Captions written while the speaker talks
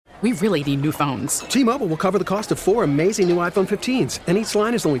we really need new phones. T-Mobile will cover the cost of 4 amazing new iPhone 15s, and each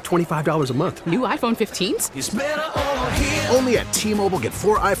line is only $25 a month. New iPhone 15s? It's better over here. Only at T-Mobile, get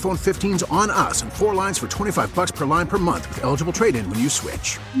 4 iPhone 15s on us and 4 lines for $25 per line per month with eligible trade-in when you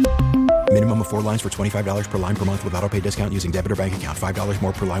switch. Minimum of 4 lines for $25 per line per month with autopay discount using debit or bank account. $5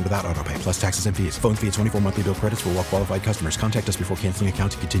 more per line without autopay, plus taxes and fees. Phone fee at 24 monthly bill credits for well-qualified customers. Contact us before canceling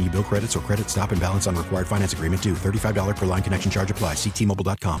account to continue bill credits or credit stop and balance on required finance agreement due. $35 per line connection charge applies. See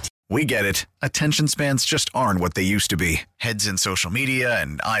T-Mobile.com. We get it. Attention spans just aren't what they used to be. Heads in social media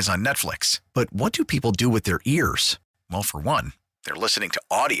and eyes on Netflix. But what do people do with their ears? Well, for one, they're listening to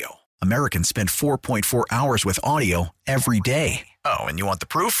audio. Americans spend 4.4 hours with audio every day. Oh, and you want the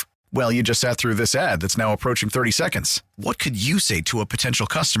proof? Well, you just sat through this ad that's now approaching 30 seconds. What could you say to a potential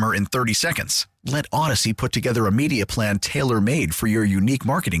customer in 30 seconds? Let Audacy put together a media plan tailor-made for your unique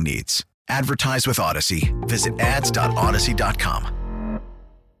marketing needs. Advertise with Audacy. Visit ads.audacy.com.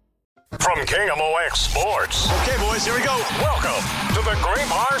 From KMOX Sports. Okay, boys, here we go. Welcome to the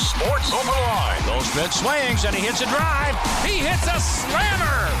Graybar Sports Open Line. Goldschmidt swings, and he hits a drive. He hits a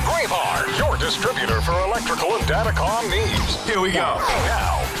slammer. Graybar, your distributor for electrical and datacom needs. Here we go.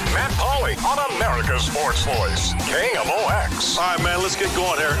 Now, Matt Pauley on America's Sports Voice, KMOX. All right, man, let's get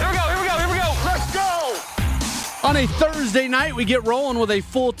going here. Here we go. Let's go. On a Thursday night, we get rolling with a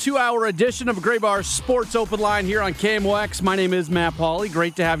full 2-hour edition of Graybar Sports Open Line here on KMOX. My name is Matt Pauley.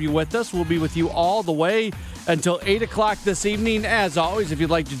 Great to have you with us. We'll be with you all the way until 8 o'clock this evening. As always, if you'd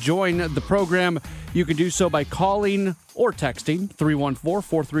like to join the program, you can do so by calling or texting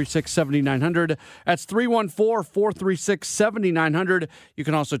 314-436-7900. That's 314-436-7900. You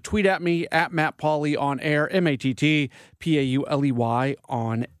can also tweet at me at Matt Pauley on air, MattPauley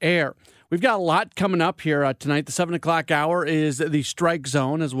on air. We've got a lot coming up here tonight. The 7 o'clock hour is the strike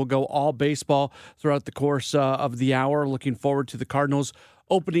zone, as we'll go all baseball throughout the course of the hour. Looking forward to the Cardinals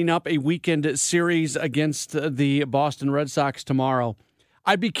opening up a weekend series against the Boston Red Sox tomorrow.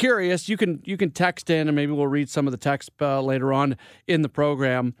 I'd be curious. You can text in, and maybe we'll read some of the text later on in the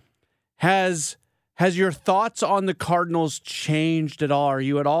program. Has your thoughts on the Cardinals changed at all? Are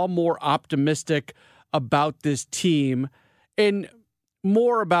you at all more optimistic about this team? And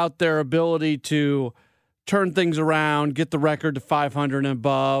more about their ability to turn things around, get the record to 500 and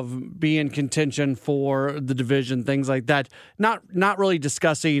above, be in contention for the division, things like that. Not really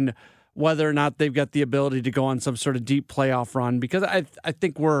discussing whether or not they've got the ability to go on some sort of deep playoff run, because I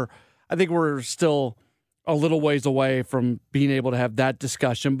think we're still a little ways away from being able to have that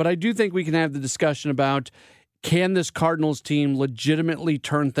discussion. But I do think we can have the discussion about, can this Cardinals team legitimately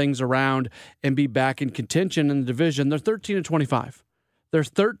turn things around and be back in contention in the division? They're 13-25. They're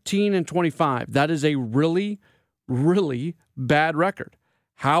 13-25. That is a really, really bad record.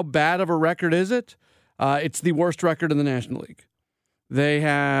 How bad of a record is it? It's the worst record in the National League. They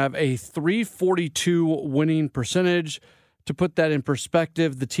have a .342 winning percentage. To put that in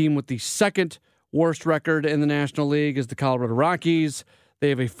perspective, the team with the second worst record in the National League is the Colorado Rockies. They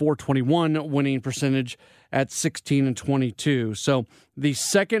have a .421 winning percentage at 16-22. So the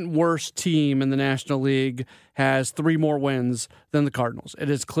second worst team in the National League has 3 more wins than the Cardinals. It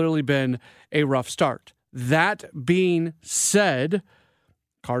has clearly been a rough start. That being said,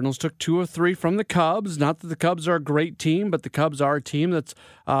 Cardinals took 2 of 3 from the Cubs. Not that the Cubs are a great team, but the Cubs are a team that's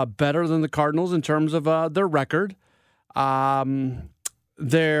better than the Cardinals in terms of their record. They're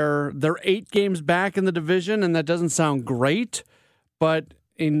 8 games back in the division, and that doesn't sound great, but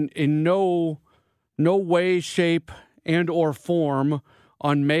in no way, shape, and or form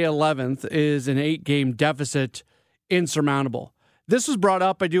on May 11th is an 8-game deficit insurmountable. This was brought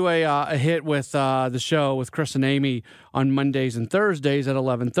up. I do a hit with the show with Chris and Amy on Mondays and Thursdays at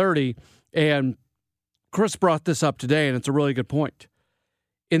 11:30, and Chris brought this up today, and it's a really good point.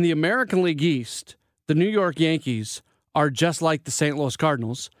 In the American League East, the New York Yankees are just like the St. Louis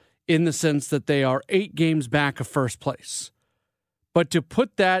Cardinals in the sense that they are 8 games back of first place. But to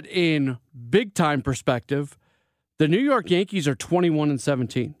put that in big-time perspective, the New York Yankees are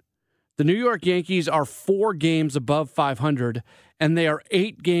 21-17. The New York Yankees are 4 games above 500, and they are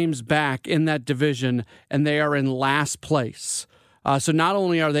 8 games back in that division, and they are in last place. So not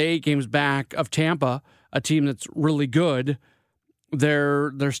only are they 8 games back of Tampa, a team that's really good,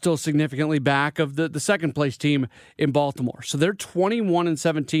 they're still significantly back of the second-place team in Baltimore. So they're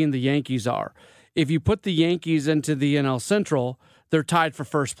 21-17, the Yankees are. If you put the Yankees into the NL Central, they're tied for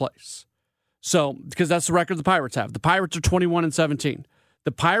first place. So, because that's the record the Pirates have. The Pirates are 21-17.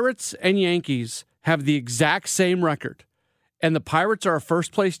 The Pirates and Yankees have the exact same record. And the Pirates are a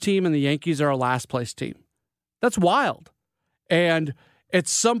first-place team and the Yankees are a last-place team. That's wild. And at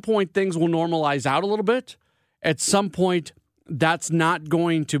some point, things will normalize out a little bit. At some point, that's not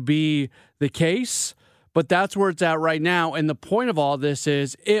going to be the case, but that's where it's at right now. And the point of all this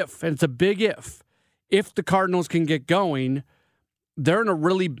is if, and it's a big if the Cardinals can get going, they're in a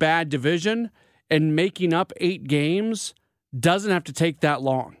really bad division, and making up 8 games doesn't have to take that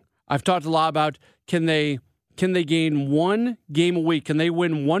long. I've talked a lot about can they gain 1 game a week? Can they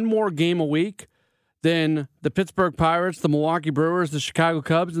win 1 more game a week than the Pittsburgh Pirates, the Milwaukee Brewers, the Chicago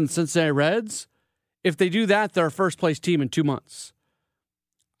Cubs, and the Cincinnati Reds? If they do that, they're a first-place team in 2 months.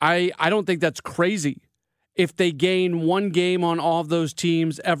 I don't think that's crazy. If they gain 1 game on all of those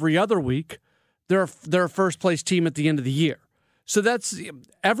teams every other week, they're a first-place team at the end of the year. So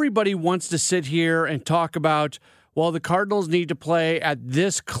everybody wants to sit here and talk about, well, the Cardinals need to play at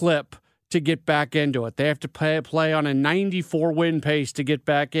this clip to get back into it. They have to play on a 94-win pace to get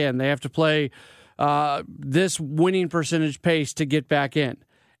back in. They have to play this winning percentage pace to get back in.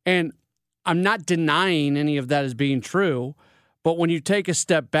 And I'm not denying any of that as being true, but when you take a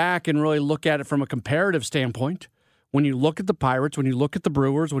step back and really look at it from a comparative standpoint, when you look at the Pirates, when you look at the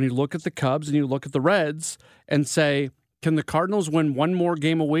Brewers, when you look at the Cubs, and you look at the Reds and say, can the Cardinals win 1 more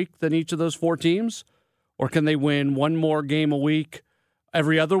game a week than each of those 4 teams? Or can they win 1 more game a week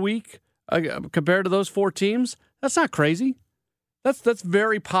every other week compared to those 4 teams? That's not crazy. That's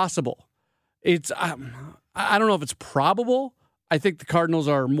very possible. It's I don't know if it's probable. I think the Cardinals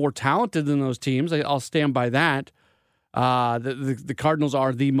are more talented than those teams. I'll stand by that. The Cardinals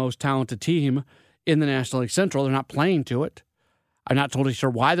are the most talented team in the National League Central. They're not playing to it. I'm not totally sure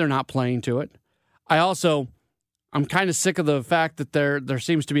why they're not playing to it. I'm kind of sick of the fact that there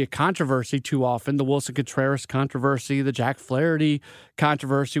seems to be a controversy too often. The Wilson Contreras controversy, the Jack Flaherty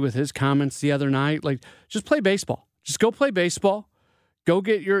controversy with his comments the other night. Like, just play baseball. Just go play baseball. Go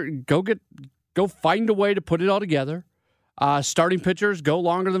find a way to put it all together. Starting pitchers go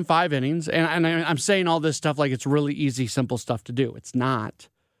longer than 5 innings. And I'm saying all this stuff like it's really easy, simple stuff to do. It's not.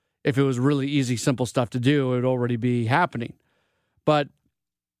 If it was really easy, simple stuff to do, it would already be happening. But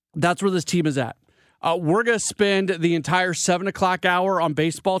that's where this team is at. We're going to spend the entire 7 o'clock hour on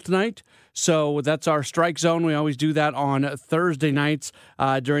baseball tonight. So that's our strike zone. We always do that on Thursday nights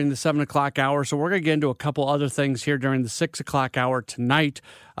during the 7 o'clock hour. So we're going to get into a couple other things here during the 6 o'clock hour tonight.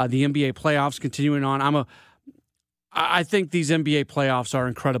 The NBA playoffs continuing on. I think these NBA playoffs are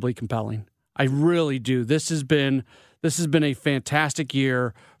incredibly compelling. I really do. This has been a fantastic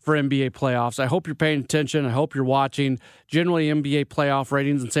year for NBA playoffs. I hope you're paying attention. I hope you're watching. Generally, NBA playoff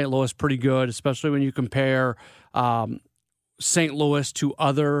ratings in St. Louis pretty good, especially when you compare St. Louis to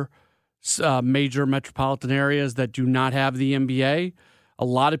other major metropolitan areas that do not have the NBA. A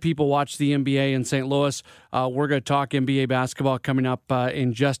lot of people watch the NBA in St. Louis. We're going to talk NBA basketball coming up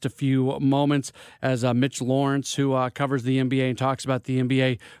in just a few moments as Mitch Lawrence, who covers the NBA and talks about the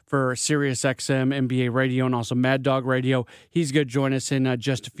NBA for Sirius XM NBA Radio and also Mad Dog Radio. He's going to join us in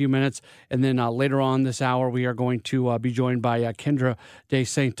just a few minutes. And then later on this hour, we are going to be joined by Kyndra de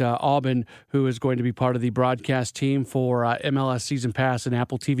St. Aubin, who is going to be part of the broadcast team for MLS Season Pass and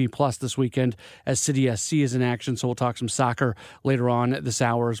Apple TV Plus this weekend as City SC is in action. So we'll talk some soccer later on this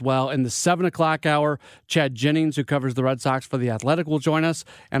hour as well. In the 7 o'clock hour, Chad Jennings, who covers the Red Sox for The Athletic, will join us,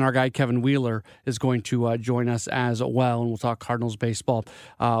 and our guy Kevin Wheeler is going to join us as well, and we'll talk Cardinals baseball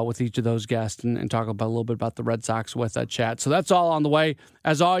with each of those guests and talk about a little bit about the Red Sox with Chad. So that's all on the way.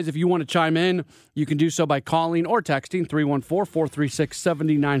 As always, if you want to chime in, you can do so by calling or texting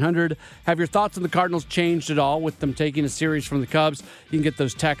 314-436-7900. Have your thoughts on the Cardinals changed at all with them taking a series from the Cubs? You can get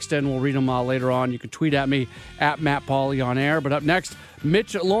those texts in. We'll read them later on. You can tweet at me at Matt Pauley on air. But up next,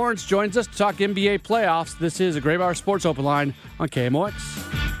 Mitch Lawrence joins us to talk NBA playoffs. This is a Gray Bar Sports Open Line on KMOX.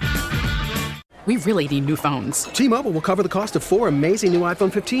 We really need new phones. T-Mobile will cover the cost of 4 amazing new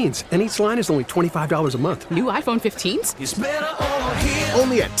iPhone 15s, and each line is only $25 a month. New iPhone 15s? It's better over here.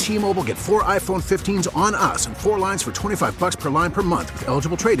 Only at T-Mobile, get 4 iPhone 15s on us and 4 lines for $25 per line per month with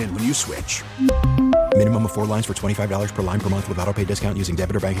eligible trade-in when you switch. Minimum of 4 lines for $25 per line per month with autopay discount using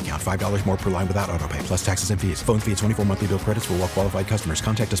debit or bank account. $5 more per line without autopay, plus taxes and fees. Phone fee at 24 monthly bill credits for well-qualified customers.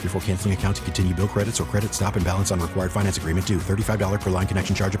 Contact us before canceling account to continue bill credits or credit stop and balance on required finance agreement due. $35 per line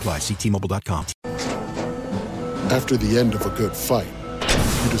connection charge applies. See T-Mobile.com. After the end of a good fight,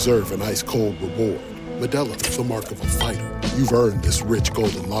 you deserve an ice-cold reward. Modelo is the mark of a fighter. You've earned this rich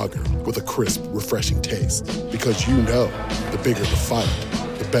golden lager with a crisp, refreshing taste. Because you know, the bigger the fight,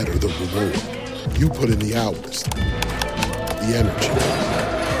 the better the reward. You put in the hours, the energy,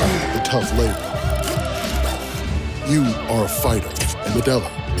 the tough labor. You are a fighter, and Modelo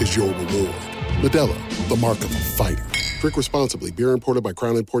is your reward. Modelo, the mark of a fighter. Drink responsibly. Beer imported by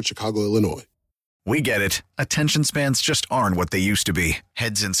Crown Imports, Chicago, Illinois. We get it. Attention spans just aren't what they used to be.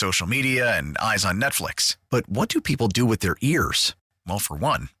 Heads in social media and eyes on Netflix. But what do people do with their ears? Well, for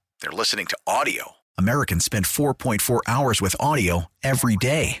one, they're listening to audio. Americans spend 4.4 hours with audio every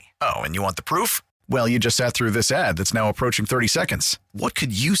day. Oh, and you want the proof? Well, you just sat through this ad that's now approaching 30 seconds. What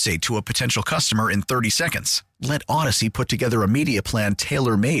could you say to a potential customer in 30 seconds? Let Audacy put together a media plan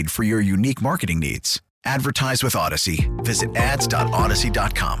tailor-made for your unique marketing needs. Advertise with Audacy. Visit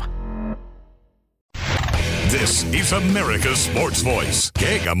ads.audacy.com. This is America's Sports Voice,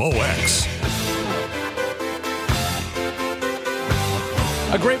 KMOX.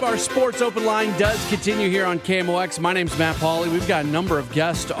 A Gray Bar Sports Open Line does continue here on KMOX. My name's Matt Pauley. We've got a number of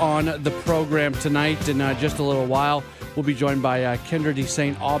guests on the program tonight. In just a little while, we'll be joined by Kyndra de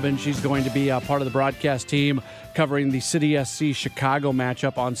St. Aubin. She's going to be part of the broadcast team covering the City SC Chicago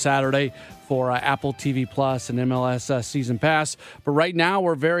matchup on Saturday for Apple TV Plus and MLS Season Pass. But right now,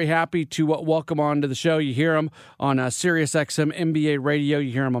 we're very happy to welcome on to the show. You hear him on Sirius XM NBA Radio.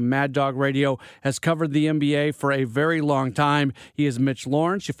 You hear him on Mad Dog Radio. Has covered the NBA for a very long time. He is Mitch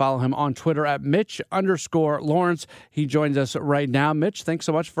Lawrence. You follow him on Twitter at Mitch_Lawrence. He joins us right now. Mitch, thanks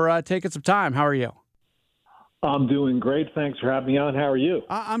so much for taking some time. How are you? I'm doing great. Thanks for having me on. How are you?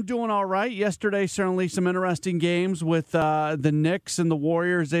 I'm doing all right. Yesterday, certainly some interesting games with the Knicks and the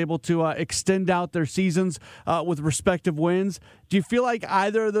Warriors able to extend out their seasons with respective wins. Do you feel like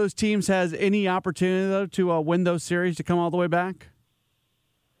either of those teams has any opportunity, though, to win those series to come all the way back?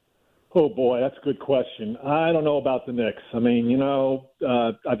 Oh, boy, that's a good question. I don't know about the Knicks. I mean,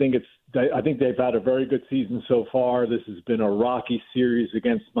 I think they've had a very good season so far. This has been a rocky series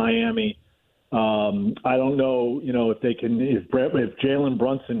against Miami. I don't know, if they can, if Jalen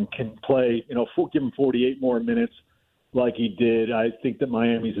Brunson can play, give him 48 more minutes like he did. I think that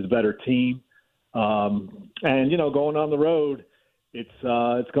Miami's a better team. And going on the road, it's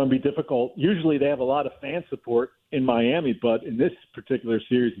going to be difficult. Usually they have a lot of fan support in Miami, but in this particular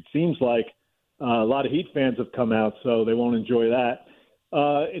series, it seems like a lot of Heat fans have come out, so they won't enjoy that.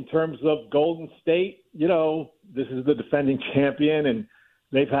 In terms of Golden State, this is the defending champion, and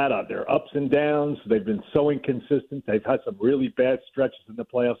they've had their ups and downs. They've been so inconsistent. They've had some really bad stretches in the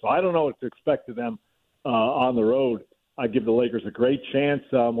playoffs. So I don't know what to expect of them on the road. I give the Lakers a great chance.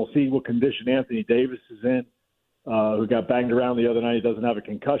 We'll see what condition Anthony Davis is in, who got banged around the other night. He doesn't have a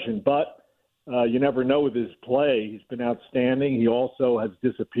concussion. But you never know with his play. He's been outstanding. He also has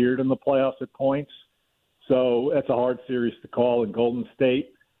disappeared in the playoffs at points. So that's a hard series to call in Golden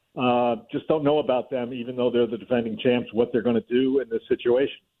State. Just don't know about them, even though they're the defending champs, what they're going to do in this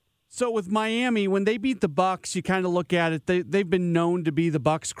situation. So with Miami, when they beat the Bucks, you kind of look at it, they've been known to be the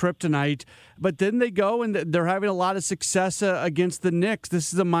Bucks' kryptonite, but then they go and they're having a lot of success against the Knicks.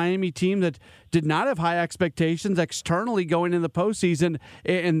 This is a Miami team that did not have high expectations externally going in the postseason,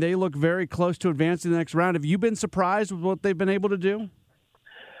 and they look very close to advancing the next round. Have you been surprised with what they've been able to do?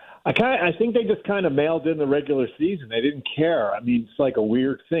 I think they just kind of mailed in the regular season. They didn't care. I mean, it's like a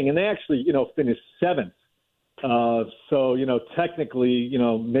weird thing. And they actually, finished seventh. So, technically,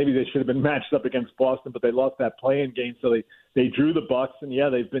 maybe they should have been matched up against Boston, but they lost that play-in game. So they drew the Bucks. And, yeah,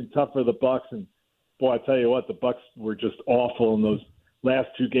 they've been tough for the Bucks. And, boy, I tell you what, the Bucks were just awful in those last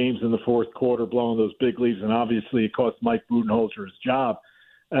two games in the fourth quarter, blowing those big leads. And, obviously, it cost Mike Budenholzer his job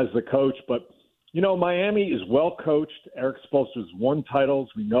as the coach. But, Miami is well coached. Eric Spoelstra's won titles.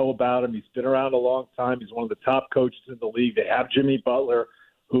 We know about him. He's been around a long time. He's one of the top coaches in the league. They have Jimmy Butler,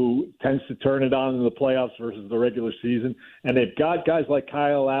 who tends to turn it on in the playoffs versus the regular season. And they've got guys like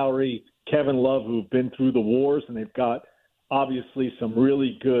Kyle Lowry, Kevin Love, who've been through the wars. And they've got, obviously, some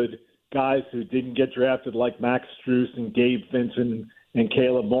really good guys who didn't get drafted like Max Strus and Gabe Vincent and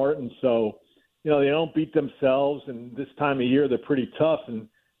Caleb Martin. So, they don't beat themselves. And this time of year, they're pretty tough. And,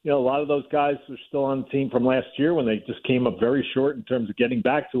 a lot of those guys are still on the team from last year when they just came up very short in terms of getting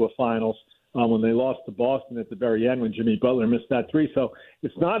back to a finals when they lost to Boston at the very end when Jimmy Butler missed that three. So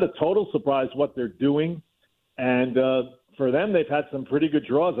it's not a total surprise what they're doing. And for them, they've had some pretty good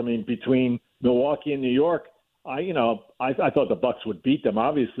draws. I mean, between Milwaukee and New York, I thought the Bucks would beat them,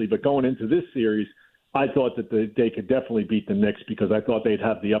 obviously. But going into this series, I thought that they could definitely beat the Knicks because I thought they'd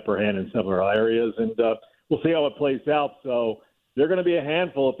have the upper hand in several areas. And we'll see how it plays out. So they're going to be a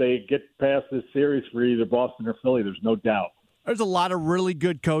handful if they get past this series for either Boston or Philly. There's no doubt. There's a lot of really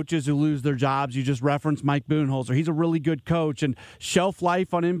good coaches who lose their jobs. You just referenced Mike Budenholzer. He's a really good coach, and shelf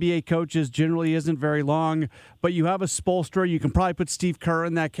life on NBA coaches generally isn't very long. But you have a Spoelstra. You can probably put Steve Kerr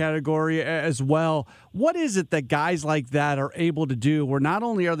in that category as well. What is it that guys like that are able to do where not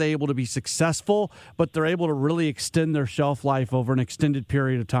only are they able to be successful, but they're able to really extend their shelf life over an extended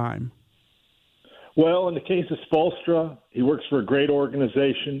period of time? Well, in the case of Spoelstra, he works for a great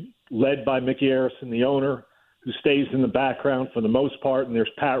organization. led by Mickey Arison, the owner, who stays in the background for the most part. And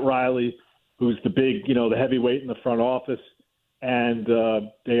there's Pat Riley, who's the big, the heavyweight in the front office. And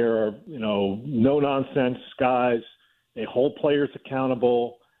they are, no-nonsense guys. They hold players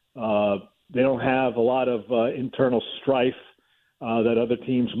accountable. They don't have a lot of internal strife that other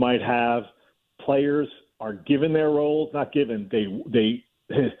teams might have. Players are given their roles, not given.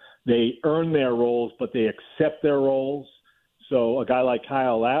 They earn their roles, but they accept their roles. So a guy like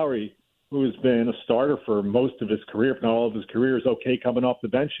Kyle Lowry, who has been a starter for most of his career, if not all of his career, is okay coming off the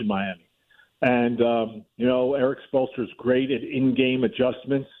bench in Miami. And, Eric Spoelstra's great at in-game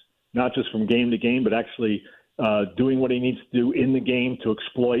adjustments, not just from game to game, but actually doing what he needs to do in the game to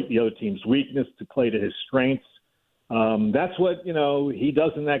exploit the other team's weakness, to play to his strengths. That's what, he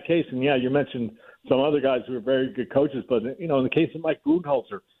does in that case. And, yeah, you mentioned some other guys who are very good coaches, but, in the case of Mike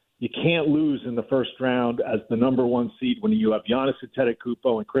Budenholzer, you can't lose in the first round as the number one seed when you have Giannis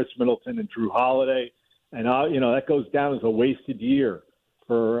Antetokounmpo and Chris Middleton and Drew Holiday. And, that goes down as a wasted year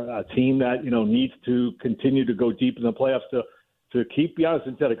for a team that, needs to continue to go deep in the playoffs to keep Giannis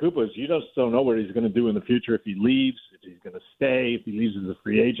Antetokounmpo. You just don't know what he's going to do in the future, if he leaves, if he's going to stay, if he leaves as a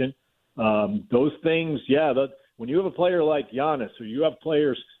free agent. Those things, when you have a player like Giannis, or you have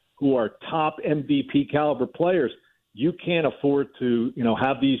players who are top MVP caliber players, you can't afford to,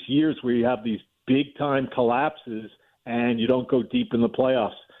 have these years where you have these big-time collapses and you don't go deep in the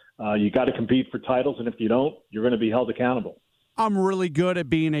playoffs. You got to compete for titles, and if you don't, you're going to be held accountable. I'm really good at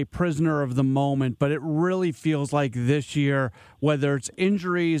being a prisoner of the moment, but it really feels like this year, whether it's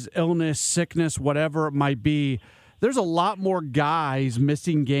injuries, illness, sickness, whatever it might be, there's a lot more guys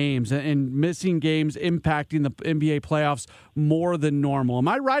missing games and missing games impacting the NBA playoffs more than normal. Am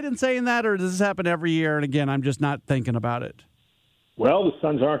I right in saying that, or does this happen every year? And again, I'm just not thinking about it. Well, the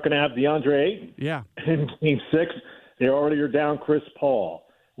Suns aren't going to have DeAndre Ayton in Game 6. They already are down Chris Paul.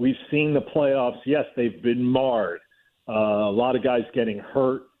 We've seen the playoffs. Yes, they've been marred. A lot of guys getting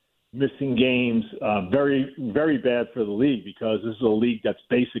hurt, missing games. Very, very bad for the league, because this is a league that's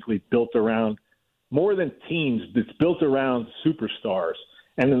basically built around more than teams. It's built around superstars.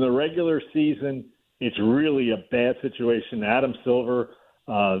 And in the regular season, it's really a bad situation. Adam Silver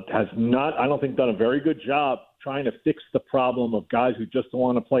has not, I don't think, done a very good job trying to fix the problem of guys who just don't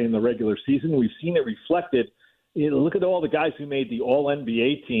want to play in the regular season. We've seen it reflected. Look at all the guys who made the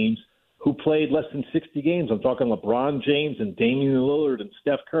All-NBA teams who played less than 60 games. I'm talking LeBron James and Damian Lillard and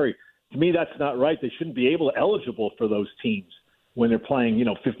Steph Curry. To me, that's not right. They shouldn't be eligible for those teams when they're playing,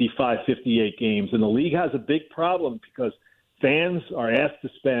 55, 58 games. And the league has a big problem because fans are asked to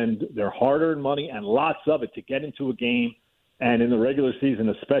spend their hard-earned money, and lots of it, to get into a game. And in the regular season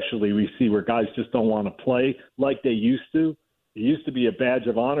especially, we see where guys just don't want to play like they used to. It used to be a badge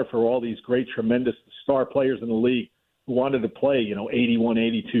of honor for all these great, tremendous star players in the league who wanted to play, 81,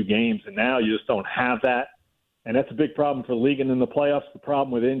 82 games, and now you just don't have that. And that's a big problem for the league. And in the playoffs, the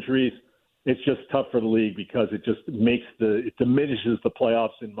problem with injuries, it's just tough for the league because it just it diminishes the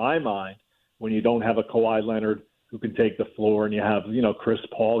playoffs in my mind when you don't have a Kawhi Leonard who can take the floor, and you have, Chris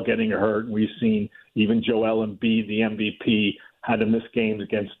Paul getting hurt. And we've seen even Joel Embiid, the MVP, had to miss games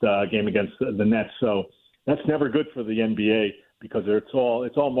against the Nets. So that's never good for the NBA because it's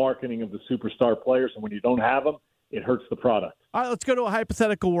all marketing of the superstar players, and when you don't have them, it hurts the product. All right, let's go to a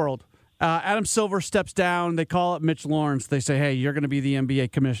hypothetical world. Adam Silver steps down. They call up Mitch Lawrence. They say, hey, you're going to be the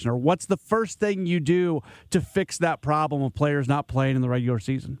NBA commissioner. What's the first thing you do to fix that problem of players not playing in the regular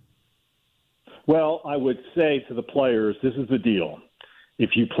season? Well, I would say to the players, this is the deal.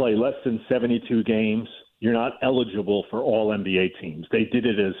 If you play less than 72 games, you're not eligible for all NBA teams. They did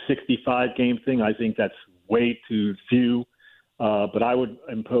it as a 65-game thing. I think that's way too few. But I would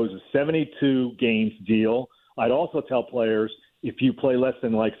impose a 72 games deal. I'd also tell players, if you play less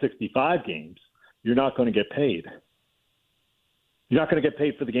than 65 games, you're not going to get paid. You're not going to get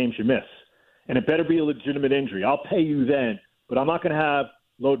paid for the games you miss. And it better be a legitimate injury. I'll pay you then, but I'm not going to have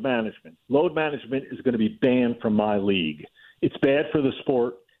load management. Load management is going to be banned from my league. It's bad for the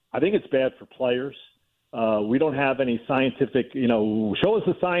sport. I think it's bad for players. We don't have any scientific, show us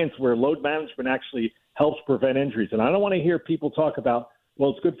the science where load management actually helps prevent injuries. And I don't want to hear people talk about,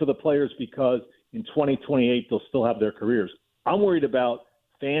 well, it's good for the players because in 2028 they'll still have their careers. I'm worried about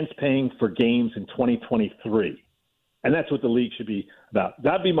fans paying for games in 2023. And that's what the league should be about.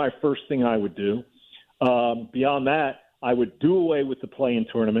 That'd be my first thing I would do. Beyond that, I would do away with the play-in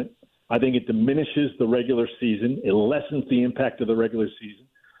tournament. I think it diminishes the regular season. It lessens the impact of the regular season.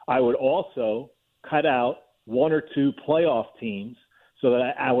 I would also cut out one or two playoff teams so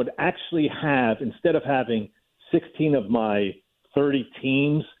that I would actually have, instead of having 16 of my 30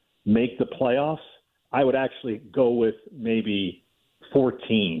 teams make the playoffs, I would actually go with maybe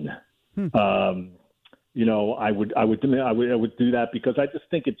 14. I would do that because I just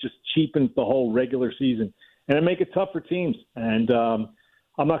think it just cheapens the whole regular season and it make it tough for teams. And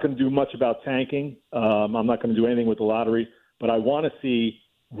I'm not going to do much about tanking. I'm not going to do anything with the lottery, but I want to see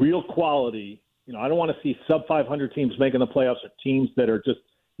real quality. I don't want to see sub 500 teams making the playoffs or teams that are just,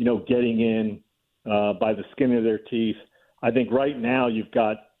 getting in by the skin of their teeth. I think right now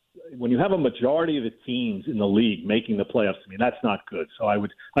when you have a majority of the teams in the league making the playoffs, that's not good. So I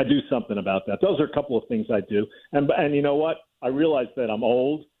do something about that. Those are a couple of things I do. And you know what? I realize that I'm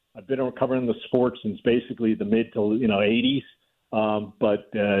old. I've been covering the sport since basically the mid to 80s. But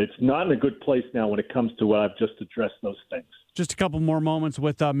it's not in a good place now when it comes to what I've just addressed those things. Just a couple more moments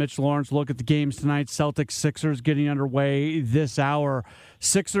with Mitch Lawrence. Look at the games tonight. Celtics, Sixers getting underway this hour.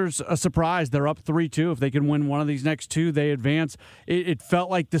 Sixers, a surprise. They're up 3-2. If they can win one of these next two, they advance. It felt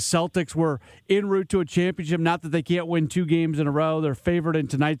like the Celtics were en route to a championship. Not that they can't win 2 games in a row. They're favored in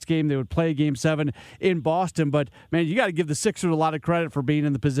tonight's game. They would play Game 7 in Boston. But, man, you got to give the Sixers a lot of credit for being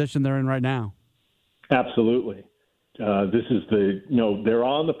in the position they're in right now. Absolutely. This is they're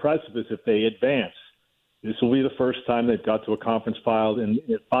on the precipice if they advance. This will be the first time they've got to a conference finals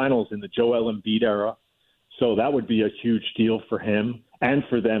in the Joel Embiid era. So that would be a huge deal for him and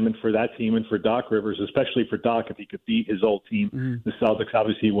for them and for that team and for Doc Rivers, especially for Doc if he could beat his old team. The Celtics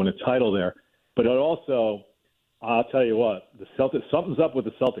obviously won a title there. But it also, I'll tell you what, the Celtics, something's up with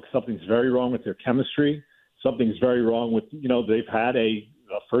the Celtics. Something's very wrong with their chemistry. Something's very wrong with, they've had a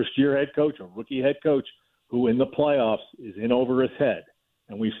first-year head coach, a rookie head coach, who in the playoffs is in over his head.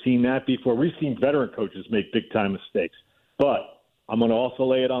 And we've seen that before. We've seen veteran coaches make big-time mistakes. But I'm going to also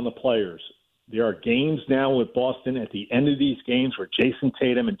lay it on the players. There are games now with Boston at the end of these games where Jason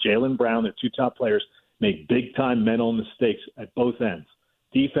Tatum and Jaylen Brown, their 2 top players, make big-time mental mistakes at both ends.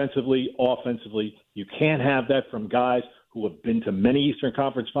 Defensively, offensively, you can't have that from guys who have been to many Eastern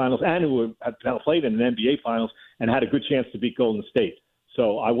Conference finals and who have played in an NBA finals and had a good chance to beat Golden State.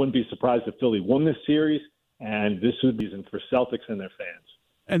 So I wouldn't be surprised if Philly won this series, and this would be reason for Celtics and their fans.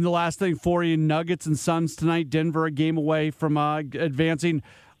 And the last thing for you, Nuggets and Suns tonight. Denver a game away from advancing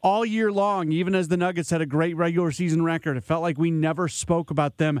all year long, even as the Nuggets had a great regular season record. It felt like we never spoke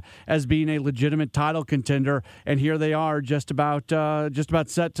about them as being a legitimate title contender, and here they are just about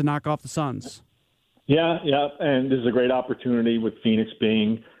set to knock off the Suns. Yeah, and this is a great opportunity with Phoenix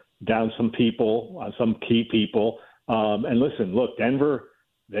being down some people, some key people. And listen, look, Denver,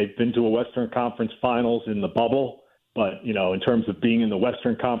 they've been to a Western Conference Finals in the bubble. But, in terms of being in the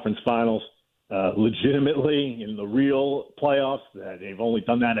Western Conference Finals legitimately in the real playoffs, they've only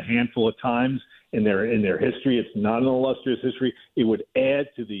done that a handful of times in their history. It's not an illustrious history. It would add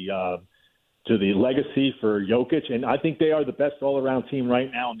to the legacy for Jokic. And I think they are the best all-around team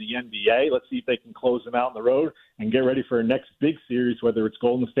right now in the NBA. Let's see if they can close them out on the road and get ready for a next big series, whether it's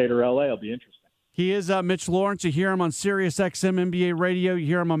Golden State or LA. It'll be interesting. He is Mitch Lawrence. You hear him on Sirius XM NBA Radio. You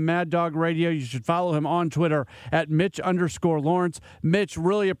hear him on Mad Dog Radio. You should follow him on Twitter at Mitch_Lawrence. Mitch,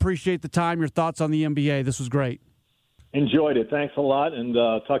 really appreciate the time, your thoughts on the NBA. This was great. Enjoyed it. Thanks a lot, and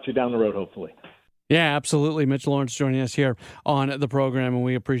talk to you down the road, hopefully. Yeah, absolutely. Mitch Lawrence joining us here on the program, and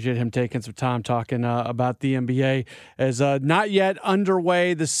we appreciate him taking some time talking about the NBA. As not yet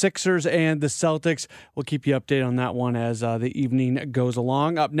underway, the Sixers and the Celtics. We'll keep you updated on that one as the evening goes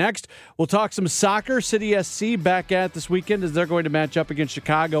along. Up next, we'll talk some soccer. City SC back at this weekend as they're going to match up against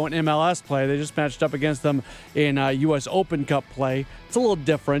Chicago in MLS play. They just matched up against them in U.S. Open Cup play. It's a little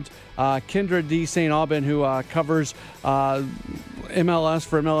different. Kyndra de St, Aubin, who covers MLS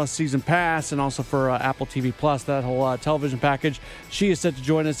for MLS Season Pass and also for Apple TV Plus, that whole television package. She is set to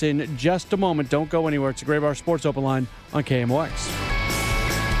join us in just a moment. Don't go anywhere. It's a Gray Bar Sports Open Line on KMOX.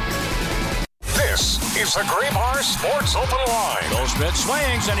 This is the Gray Bar Sports Open Line. Goldschmidt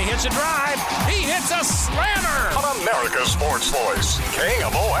swings and he hits a drive. He hits a slammer. On America's Sports Voice,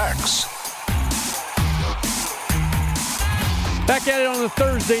 KMOX. Back at it on the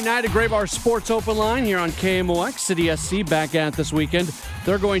Thursday night, a Gray Bar Sports Open Line here on KMOX. City SC back at it this weekend.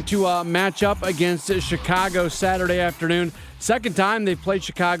 They're going to match up against Chicago Saturday afternoon. Second time they've played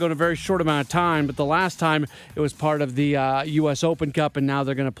Chicago in a very short amount of time, but the last time it was part of the U.S. Open Cup, and now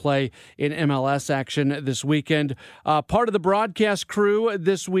they're going to play in MLS action this weekend. Part of the broadcast crew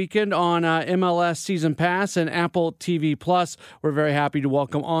this weekend on MLS Season Pass and Apple TV Plus. We're very happy to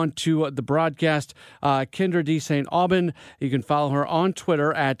welcome on to the broadcast Kyndra de St. Aubin. You can follow her on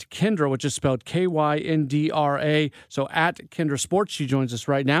Twitter at Kyndra, which is spelled Kyndra. So at Kyndra Sports, she joins us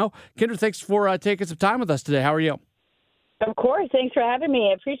right now. Kyndra, thanks for taking some time with us today. How are you? Of course. Thanks for having me.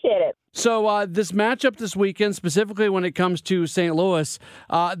 I appreciate it. So this matchup this weekend, specifically when it comes to St. Louis,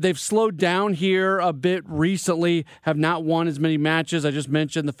 they've slowed down here a bit recently, have not won as many matches. I just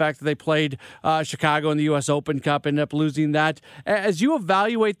mentioned the fact that they played Chicago in the U.S. Open Cup, ended up losing that. As you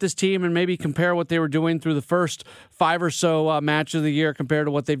evaluate this team and maybe compare what they were doing through the first 5 or so matches of the year compared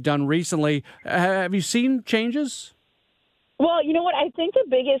to what they've done recently, have you seen changes? Well, you know what? I think the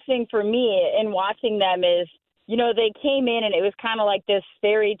biggest thing for me in watching them is, they came in and it was kind of like this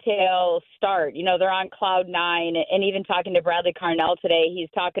fairy tale start. They're on cloud nine, and even talking to Bradley Carnell today, he's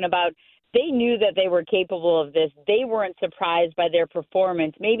talking about they knew that they were capable of this. They weren't surprised by their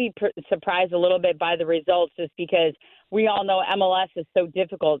performance, maybe surprised a little bit by the results, just because we all know MLS is so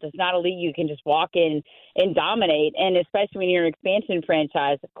difficult. It's not a league you can just walk in and dominate, and especially when you're an expansion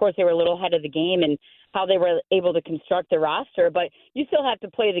franchise. Of course, they were a little ahead of the game and how they were able to construct the roster, but you still have to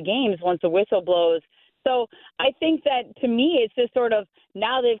play the games once the whistle blows. So I think that, to me, it's just sort of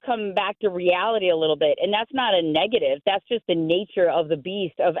now they've come back to reality a little bit, and that's not a negative. That's just the nature of the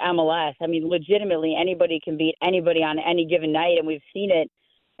beast of MLS. I mean, legitimately, anybody can beat anybody on any given night, and we've seen it.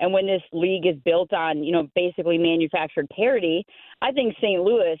 And when this league is built on, basically manufactured parity, I think St.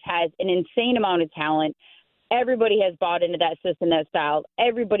 Louis has an insane amount of talent. Everybody has bought into that system, that style.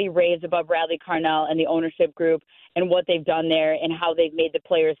 Everybody raves above Bradley Carnell and the ownership group and what they've done there and how they've made the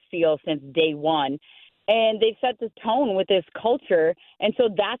players feel since day one. And they've set the tone with this culture, and so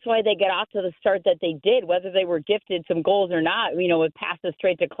that's why they get off to the start that they did, whether they were gifted some goals or not. With passes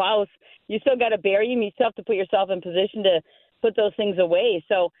straight to Klaus, you still got to bury him. You still have to put yourself in position to put those things away.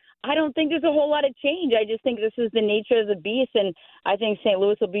 So I don't think there's a whole lot of change. I just think this is the nature of the beast, and I think St.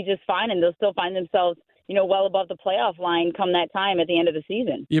 Louis will be just fine, and they'll still find themselves well above the playoff line come that time at the end of the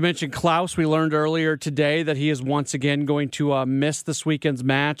season. You mentioned Klaus. We learned earlier today that he is once again going to miss this weekend's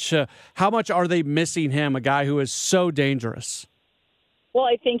match. How much are they missing him, a guy who is so dangerous? Well,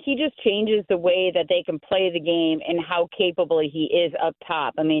 I think he just changes the way that they can play the game and how capable he is up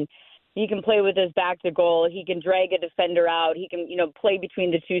top. I mean, he can play with his back to goal. He can drag a defender out. He can, play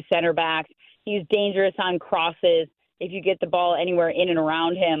between the two center backs. He's dangerous on crosses if you get the ball anywhere in and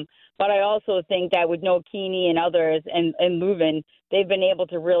around him. But I also think that with No Keeney and others and Leuven, they've been able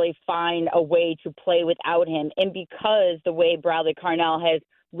to really find a way to play without him. And because the way Bradley Carnell has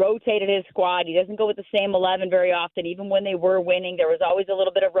rotated his squad, he doesn't go with the same 11 very often. Even when they were winning, there was always a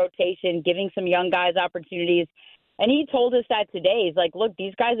little bit of rotation, giving some young guys opportunities. And he told us that today. He's like, look,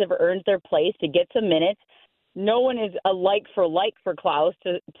 these guys have earned their place to get some minutes. No one is a like for Klaus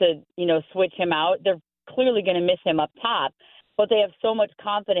to switch him out. They're clearly going to miss him up top. But they have so much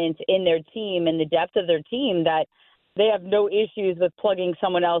confidence in their team and the depth of their team that they have no issues with plugging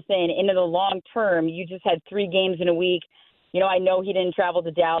someone else in. And in the long term, you just had 3 games in a week. I know he didn't travel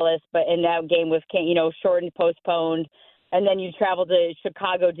to Dallas, but in that game was, shortened, postponed. And then you traveled to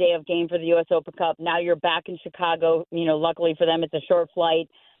Chicago day of game for the U.S. Open Cup. Now you're back in Chicago. Luckily for them, it's a short flight.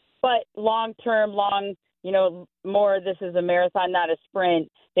 But long term, more this is a marathon, not a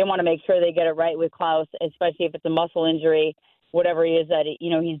sprint. They want to make sure they get it right with Klaus, especially if it's a muscle injury, whatever he is that,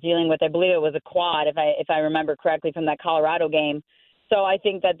 he's dealing with. I believe it was a quad, if I remember correctly, from that Colorado game. So I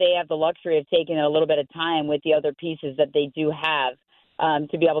think that they have the luxury of taking a little bit of time with the other pieces that they do have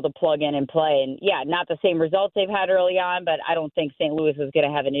to be able to plug in and play. And, yeah, not the same results they've had early on, but I don't think St. Louis is going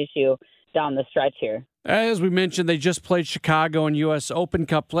to have an issue down the stretch here. As we mentioned, they just played Chicago in U.S. Open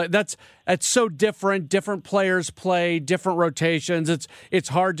Cup play. That's so different. Different players play, different rotations. It's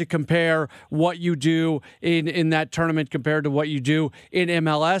hard to compare what you do in that tournament compared to what you do in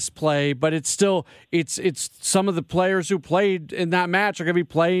MLS play. But it's still it's some of the players who played in that match are going to be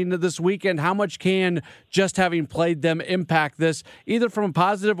playing this weekend. How much can just having played them impact this, either from a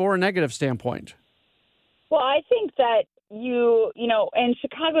positive or a negative standpoint? Well, I think that and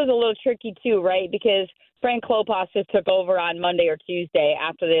Chicago's a little tricky too, right? Because Frank Klopas just took over on Monday or Tuesday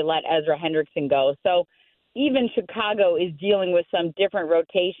after they let Ezra Hendrickson go. So even Chicago is dealing with some different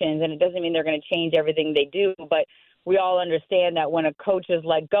rotations, and it doesn't mean they're going to change everything they do, but we all understand that when a coach is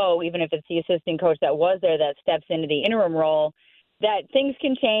let go, even if it's the assistant coach that was there that steps into the interim role, that things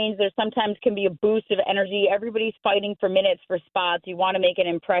can change. There sometimes can be a boost of energy. Everybody's fighting for minutes, for spots. You want to make an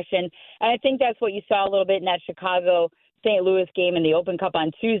impression. And I think that's what you saw a little bit in that Chicago St. Louis game in the Open Cup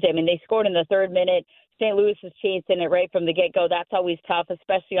on Tuesday. I mean, they scored in the 3rd minute. St. Louis was chasing it right from the get-go. That's always tough,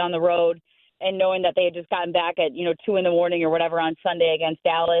 especially on the road. And knowing that they had just gotten back at, 2 in the morning or whatever on Sunday against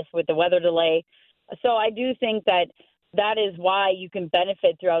Dallas with the weather delay. So I do think that is why you can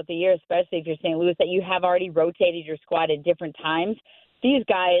benefit throughout the year, especially if you're St. Louis, that you have already rotated your squad at different times. These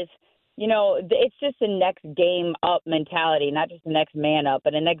guys, it's just a next game up mentality, not just the next man up,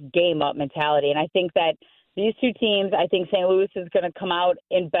 but a next game up mentality. And I think that these two teams, I think St. Louis is going to come out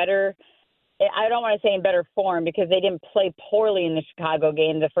in better – I don't want to say in better form because they didn't play poorly in the Chicago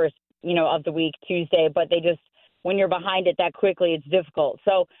game the first, of the week, Tuesday, but they just – when you're behind it that quickly, it's difficult.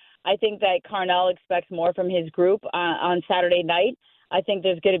 So I think that Carnell expects more from his group on Saturday night. I think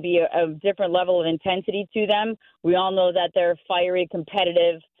there's going to be a different level of intensity to them. We all know that they're a fiery,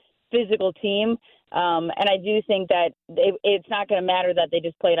 competitive, physical team. And I do think that it's not going to matter that they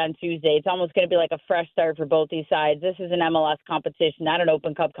just played on Tuesday. It's almost going to be like a fresh start for both these sides. This is an MLS competition, not an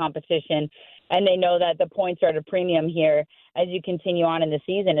Open Cup competition. And they know that the points are at a premium here as you continue on in the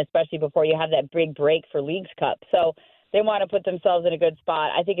season, especially before you have that big break for Leagues Cup. So they want to put themselves in a good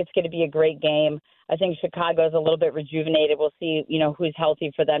spot. I think it's going to be a great game. I think Chicago is a little bit rejuvenated. We'll see, who's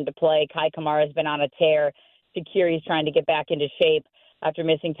healthy for them to play. Kai Kamara has been on a tear. Security's trying to get back into shape after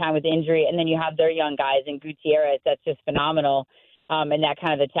missing time with injury. And then you have their young guys in Gutierrez. That's just phenomenal in that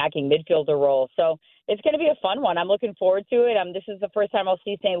kind of attacking midfielder role. So it's going to be a fun one. I'm looking forward to it. This is the first time I'll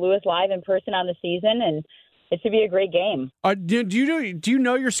see St. Louis live in person on the season, and it should be a great game. Do you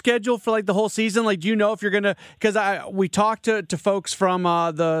know your schedule for like the whole season? Like, do you know if you're gonna? Because we talk to folks from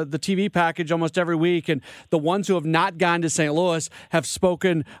the TV package almost every week, and the ones who have not gone to St. Louis have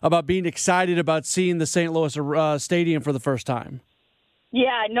spoken about being excited about seeing the St. Louis stadium for the first time.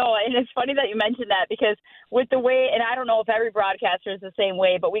 Yeah, no, and it's funny that you mentioned that because with the way, and I don't know if every broadcaster is the same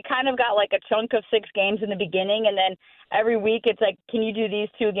way, but we kind of got like a chunk of 6 games in the beginning, and then every week it's like, can you do these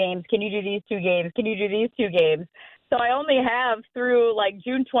 2 games? Can you do these 2 games? Can you do these 2 games? So I only have through like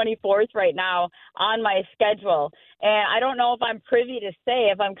June 24th right now on my schedule. And I don't know if I'm privy to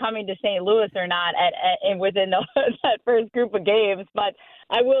say if I'm coming to St. Louis or not within that first group of games. But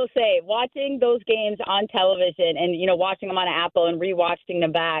I will say, watching those games on television and, watching them on Apple and rewatching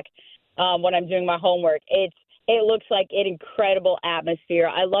them back when I'm doing my homework, it looks like an incredible atmosphere.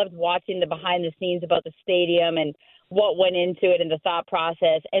 I loved watching the behind the scenes about the stadium and what went into it and the thought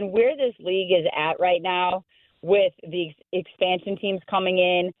process and where this league is at right now. With the expansion teams coming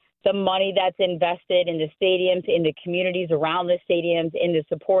in, the money that's invested in the stadiums, in the communities around the stadiums, in the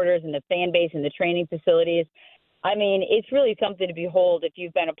supporters and the fan base and the training facilities. I mean, it's really something to behold if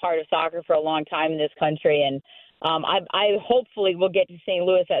you've been a part of soccer for a long time in this country. And I hopefully will get to St.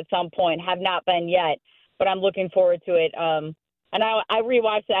 Louis at some point. Have not been yet, but I'm looking forward to it. And I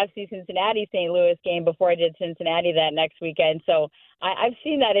rewatched the FC Cincinnati-St. Louis game before I did Cincinnati that next weekend. So I've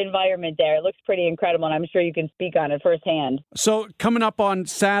seen that environment there. It looks pretty incredible, and I'm sure you can speak on it firsthand. So coming up on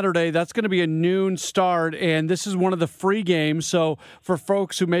Saturday, that's going to be a noon start, and this is one of the free games. So for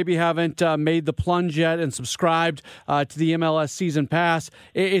folks who maybe haven't made the plunge yet and subscribed to the MLS Season Pass,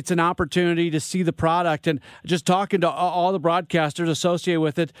 it's an opportunity to see the product. And just talking to all the broadcasters associated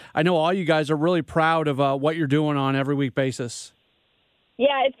with it, I know all you guys are really proud of what you're doing on every week basis.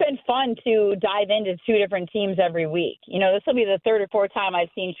 Yeah, it's been fun to dive into 2 different teams every week. This will be the 3rd or 4th time I've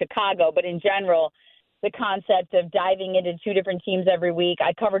seen Chicago, but in general, the concept of diving into 2 different teams every week.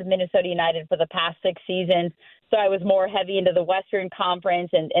 I covered Minnesota United for the past 6 seasons, so I was more heavy into the Western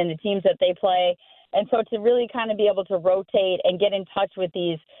Conference and the teams that they play. And so to really kind of be able to rotate and get in touch with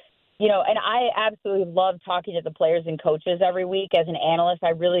these, and I absolutely love talking to the players and coaches every week. As an analyst, I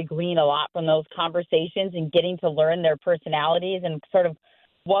really glean a lot from those conversations and getting to learn their personalities and sort of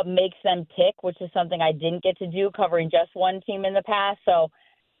what makes them tick, which is something I didn't get to do covering just one team in the past. So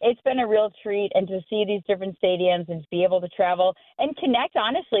it's been a real treat, and to see these different stadiums and to be able to travel and connect,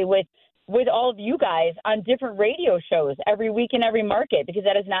 honestly, with all of you guys on different radio shows every week in every market, because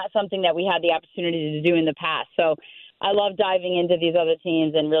that is not something that we had the opportunity to do in the past. So I love diving into these other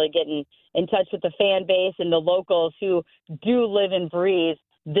teams and really getting in touch with the fan base and the locals who do live and breathe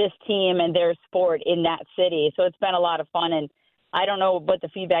this team and their sport in that city. So it's been a lot of fun, and I don't know what the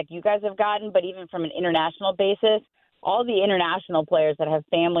feedback you guys have gotten, but even from an international basis, all the international players that have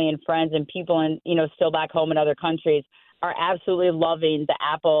family and friends and people in, still back home in other countries are absolutely loving the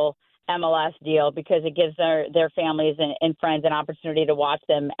Apple MLS deal because it gives their families and friends an opportunity to watch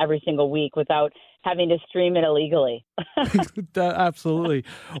them every single week without having to stream it illegally. Absolutely.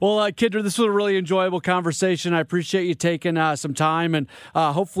 Well, Kyndra, this was a really enjoyable conversation. I appreciate you taking some time, and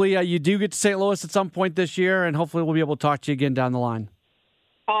hopefully you do get to St. Louis at some point this year, and hopefully we'll be able to talk to you again down the line.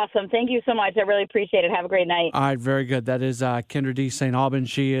 Awesome. Thank you so much. I really appreciate it. Have a great night. All right, very good. That is Kyndra de St. Aubin.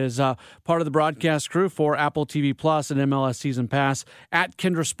 She is part of the broadcast crew for Apple TV Plus and MLS Season Pass at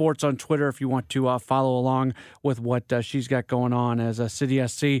Kyndra Sports on Twitter if you want to follow along with what she's got going on as a City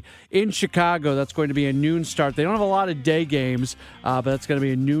SC in Chicago. That's going to be a noon start. They don't have a lot of day games, but that's going to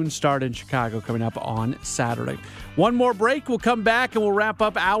be a noon start in Chicago coming up on Saturday. One more break. We'll come back and we'll wrap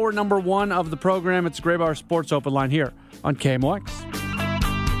up hour number 1 of the program. It's Gray Bar Sports Open Line here on KMOX.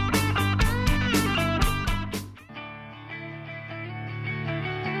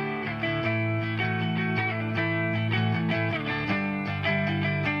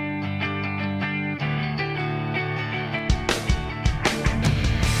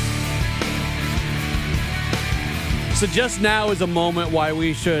 So just now is a moment why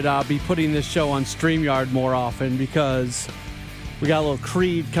we should be putting this show on StreamYard more often, because we got a little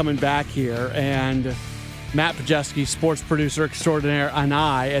Creed coming back here, and Matt Pauley, sports producer extraordinaire, and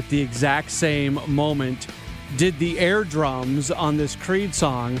I, at the exact same moment, did the air drums on this Creed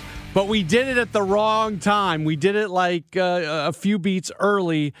song, but we did it at the wrong time. We did it like a few beats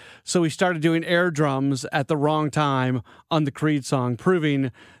early, so we started doing air drums at the wrong time on the Creed song,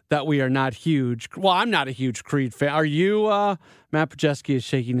 proving that we are not huge. Well, I'm not a huge Creed fan. Are you? Matt Pauley is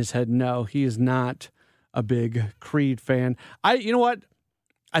shaking his head. No, he is not a big Creed fan. You know what?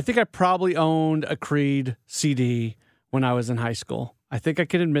 I think I probably owned a Creed CD when I was in high school. I think I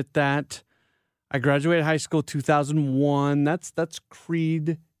can admit that. I graduated high school 2001. That's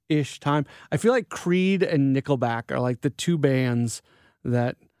Creed-ish time. I feel like Creed and Nickelback are like the two bands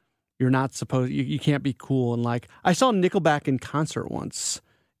that you're not supposed. You can't be cool and like. I saw Nickelback in concert once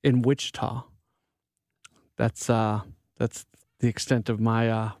in Wichita. That's the extent of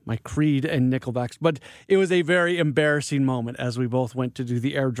my my Creed and Nickelbacks. But it was a very embarrassing moment as we both went to do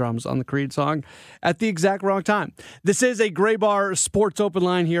the air drums on the Creed song at the exact wrong time. This is a Gray Bar Sports Open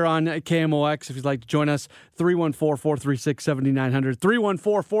Line here on KMOX. If you'd like to join us, 314-436-7900.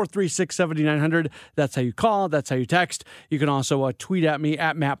 314-436-7900. That's how you call. That's how you text. You can also tweet at me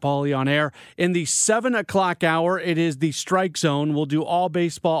at Matt Pauley on air. In the 7 o'clock hour, it is the Strike Zone. We'll do all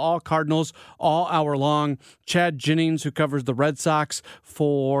baseball, all Cardinals, all hour long. Chad Jennings, who covers the Red Sox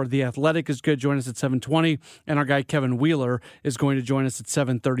for The Athletic, is going to join us at 7:20, and our guy Kevin Wheeler is going to join us at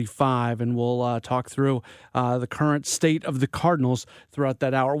 7:35, and we'll talk through the current state of the Cardinals throughout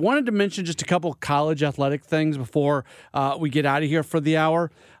that hour. Wanted to mention just a couple college athletic things before we get out of here for the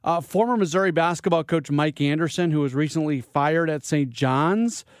hour. Former Missouri basketball coach Mike Anderson, who was recently fired at St.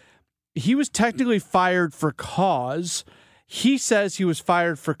 John's, he was technically fired for cause. He says he was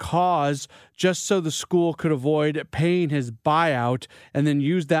fired for cause just so the school could avoid paying his buyout and then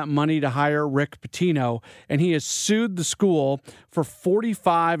use that money to hire Rick Pitino. And he has sued the school for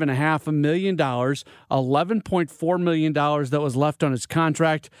 $45.5 million, $11.4 million that was left on his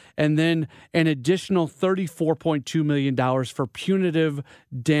contract, and then an additional $34.2 million for punitive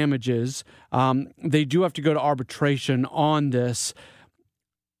damages. They do have to go to arbitration on this.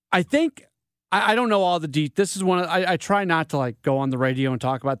 I don't know all the details. This is one I try not to like go on the radio and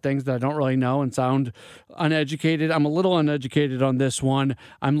talk about things that I don't really know and sound uneducated. I'm a little uneducated on this one.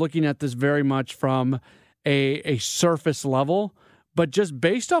 I'm looking at this very much from a surface level, but just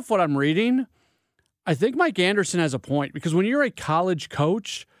based off what I'm reading, I think Mike Anderson has a point, because when you're a college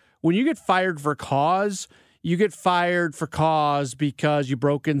coach, when you get fired for cause, you get fired for cause because you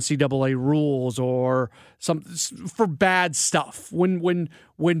broke NCAA rules or for bad stuff. When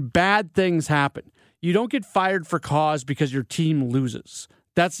bad things happen, you don't get fired for cause because your team loses.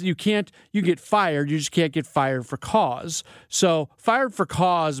 You get fired, you just can't get fired for cause. So fired for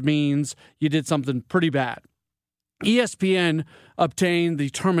cause means you did something pretty bad. ESPN obtained the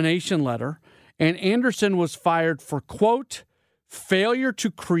termination letter, and Anderson was fired for, quote, failure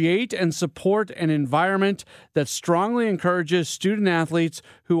to create and support an environment that strongly encourages student athletes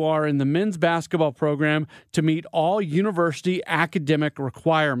who are in the men's basketball program to meet all university academic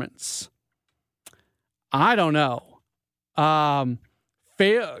requirements. I don't know.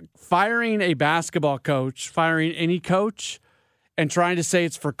 Firing a basketball coach, firing any coach, and trying to say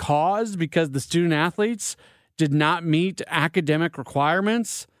it's for cause because the student athletes did not meet academic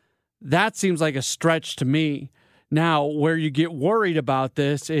requirements, that seems like a stretch to me. Now, where you get worried about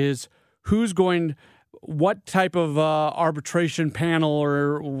this is what type of arbitration panel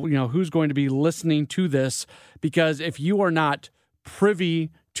or who's going to be listening to this, because if you are not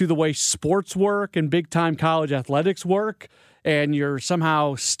privy to the way sports work and big-time college athletics work, and you're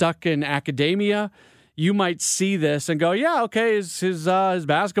somehow stuck in academia, you might see this and go, yeah, okay, his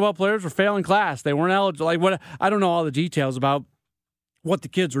basketball players were failing class. They weren't eligible. Like what? I don't know all the details about what the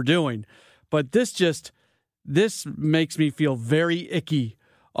kids were doing, but this makes me feel very icky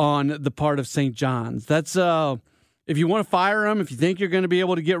on the part of St. John's. That's if you want to fire him, if you think you're going to be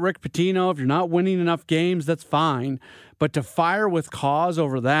able to get Rick Pitino, if you're not winning enough games, that's fine. But to fire with cause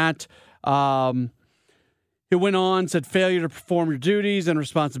over that, it went on, said failure to perform your duties and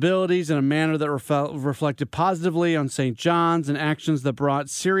responsibilities in a manner that reflected positively on St. John's, and actions that brought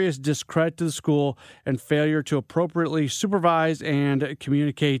serious discredit to the school, and failure to appropriately supervise and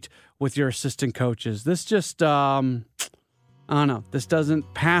communicate with your assistant coaches. This just, I don't know. This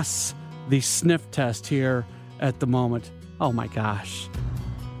doesn't pass the sniff test here at the moment. Oh my gosh.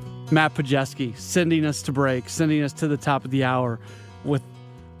 Matt Pauley sending us to break, sending us to the top of the hour with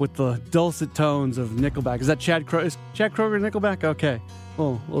the dulcet tones of Nickelback. Is that Chad Kroger? Is Chad Kroger Nickelback? Okay.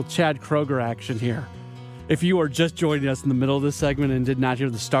 Little Chad Kroger action here. If you are just joining us in the middle of this segment and did not hear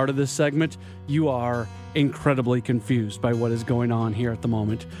the start of this segment, you are incredibly confused by what is going on here at the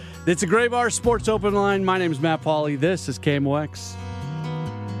moment. It's a Gray Bar Sports Open Line. My name is Matt Pauley. This is KMOX.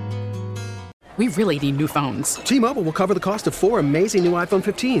 We really need new phones. T-Mobile will cover the cost of 4 amazing new iPhone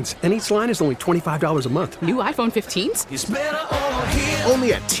 15s, and each line is only $25 a month. New iPhone 15s? It's better over here.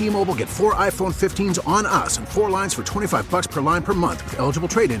 Only at T-Mobile, get 4 iPhone 15s on us and 4 lines for $25 per line per month with eligible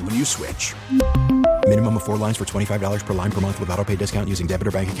trade-in when you switch. Minimum of 4 lines for $25 per line per month with autopay discount using debit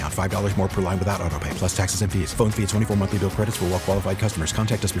or bank account. $5 more per line without autopay, plus taxes and fees. Phone fee at 24 monthly bill credits for well-qualified customers.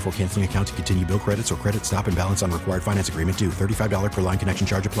 Contact us before canceling account to continue bill credits or credit stop and balance on required finance agreement due. $35 per line connection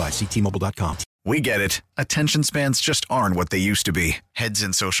charge applies. See T-Mobile.com. We get it. Attention spans just aren't what they used to be. Heads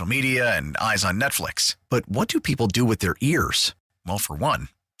in social media and eyes on Netflix. But what do people do with their ears? Well, for one,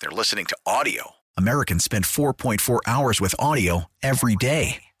 they're listening to audio. Americans spend 4.4 hours with audio every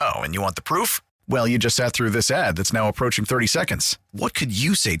day. Oh, and you want the proof? Well, you just sat through this ad that's now approaching 30 seconds. What could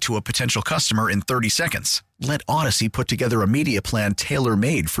you say to a potential customer in 30 seconds? Let Audacy put together a media plan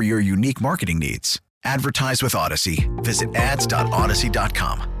tailor-made for your unique marketing needs. Advertise with Audacy. Visit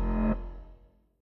ads.audacy.com.